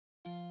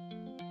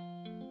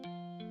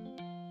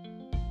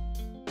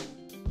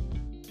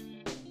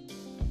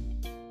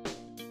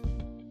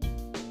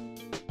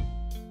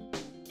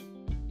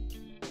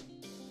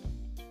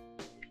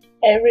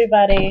Hey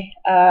everybody,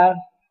 my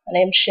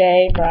name's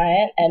Chey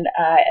Bryant, and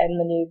I am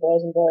the new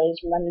Boys and Boys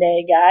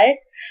Monday guy.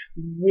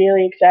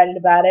 Really excited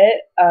about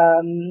it.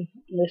 I'm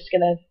just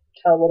gonna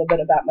tell a little bit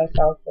about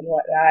myself and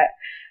whatnot.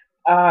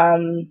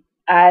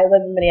 I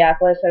live in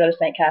Minneapolis. I go to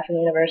St.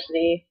 Catherine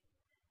University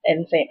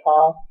in St.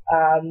 Paul.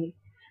 I'm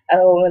a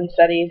women's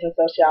studies and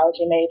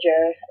sociology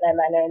major, and I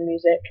minor in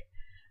music.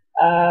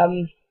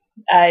 Um,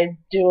 I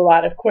do a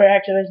lot of queer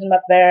activism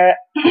up there,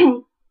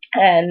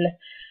 and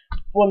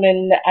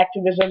women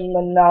activism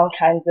and all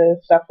kinds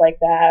of stuff like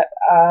that.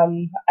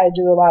 I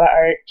do a lot of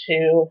art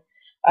too,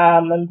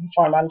 and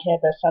perform on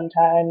campus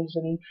sometimes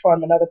and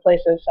perform in other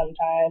places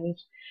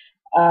sometimes.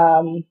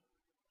 Um,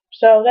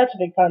 so that's a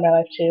big part of my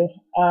life too.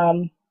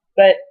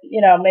 But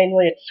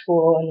mainly it's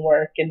school and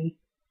work and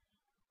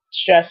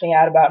stressing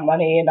out about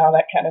money and all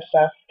that kind of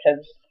stuff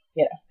because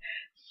you know.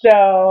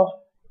 So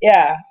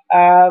yeah.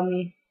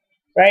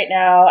 Right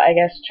now, I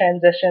guess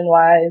transition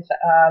wise,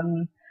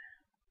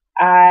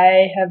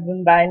 I have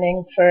been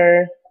binding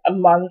for a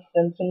month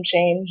and some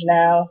change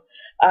now.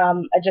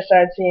 I just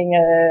started seeing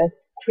a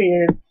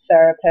queer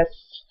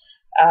therapist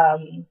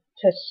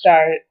to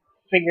start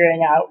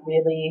figuring out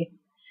really,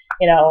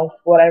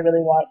 what I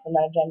really want for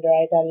my gender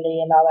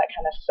identity and all that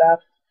kind of stuff.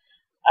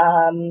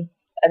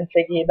 I'm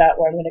thinking about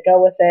where I'm going to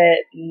go with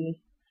it and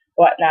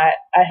whatnot.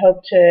 I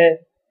hope to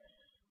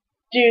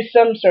do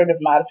some sort of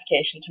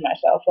modification to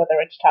myself,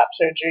 whether it's top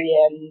surgery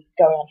and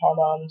going on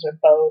hormones or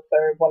both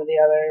or one or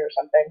the other or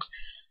something.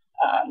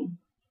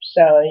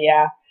 So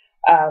yeah.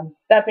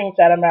 That being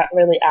said, I'm not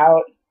really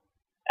out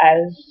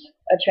as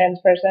a trans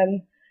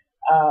person.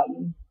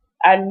 Um,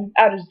 I'm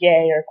out as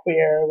gay or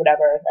queer or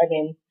whatever. I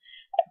mean,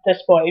 at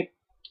this point,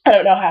 I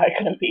don't know how it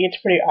couldn't be.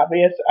 It's pretty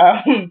obvious.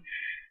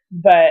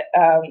 But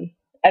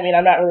I mean,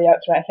 I'm not really out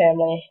to my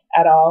family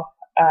at all,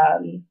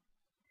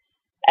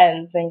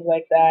 and things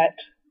like that.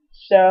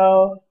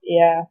 So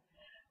yeah.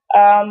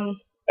 I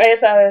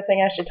guess the other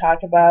thing I should talk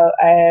about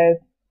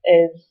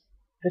is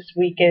this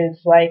week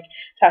is like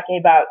talking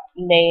about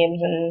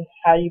names and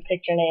how you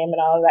pick your name and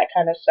all of that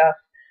kind of stuff.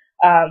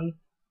 Um,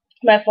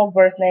 my full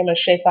birth name is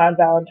Shafon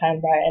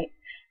Valentine Bryant,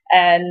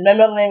 and my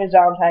middle name is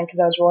Valentine because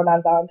I was born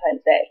on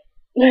Valentine's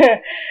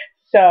Day.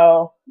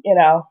 So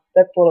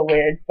that's a little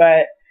weird,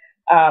 but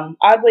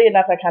oddly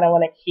enough, I kind of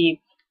want to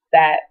keep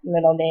that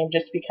middle name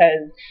just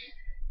because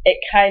it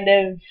kind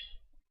of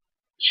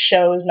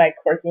shows my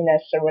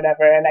quirkiness or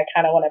whatever, and I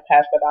kind of want to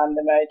pass it on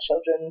to my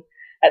children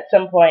at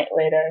some point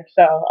later.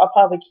 So I'll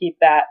probably keep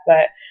that,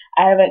 but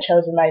I haven't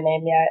chosen my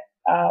name yet.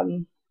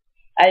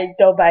 I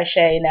go by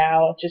Chey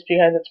now just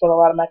because it's what a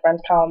lot of my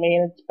friends call me,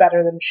 and it's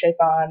better than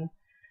Shafon.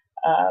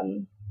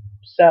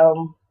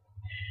 So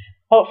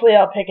hopefully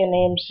I'll pick a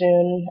name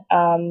soon.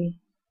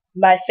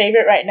 My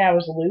favorite right now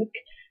is Luke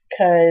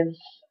because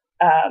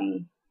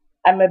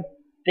I'm a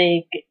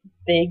big,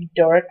 big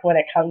dork when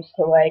it comes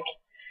to like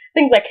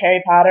things like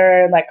Harry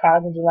Potter and like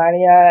Chronicles of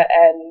Narnia.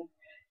 And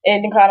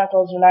in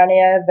Chronicles of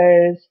Narnia,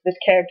 there's this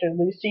character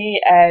Lucy,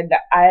 and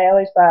I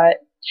always thought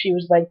she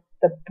was like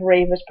the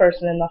bravest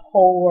person in the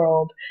whole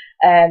world,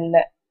 and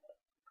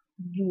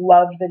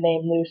loved the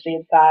name Lucy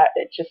and thought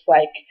it just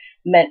like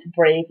meant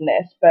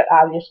braveness. But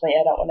obviously,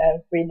 I don't want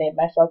to rename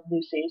myself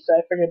Lucy, so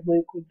I figured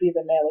Luke would be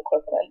the male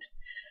equivalent.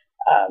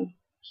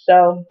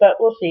 But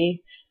we'll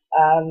see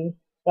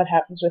what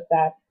happens with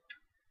that.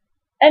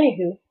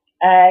 Anywho,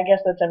 I guess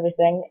that's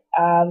everything.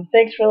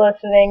 Thanks for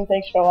listening.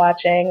 Thanks for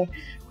watching.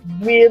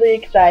 Really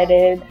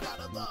excited.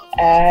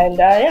 And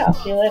yeah, I'll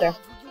see you later.